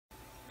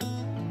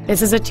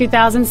This is a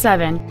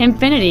 2007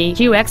 Infiniti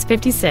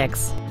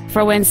QX56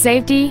 for when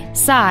safety,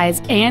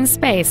 size, and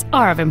space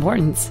are of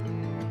importance.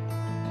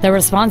 The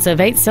responsive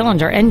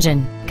 8-cylinder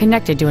engine,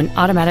 connected to an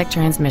automatic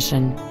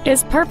transmission,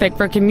 is perfect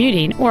for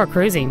commuting or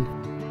cruising.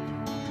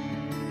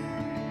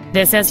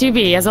 This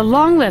SUV has a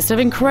long list of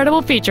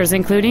incredible features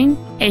including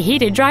a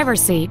heated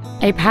driver's seat,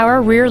 a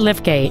power rear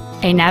liftgate,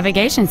 a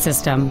navigation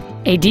system,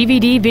 a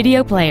DVD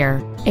video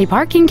player, a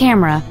parking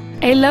camera,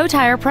 a low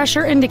tire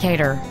pressure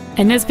indicator,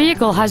 and this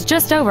vehicle has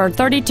just over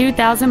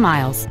 32,000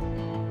 miles.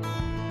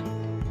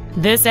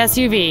 This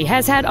SUV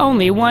has had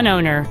only one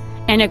owner,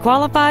 and it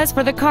qualifies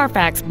for the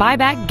Carfax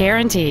buyback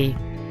guarantee.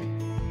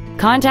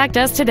 Contact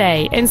us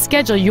today and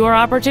schedule your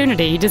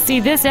opportunity to see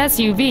this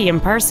SUV in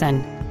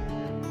person.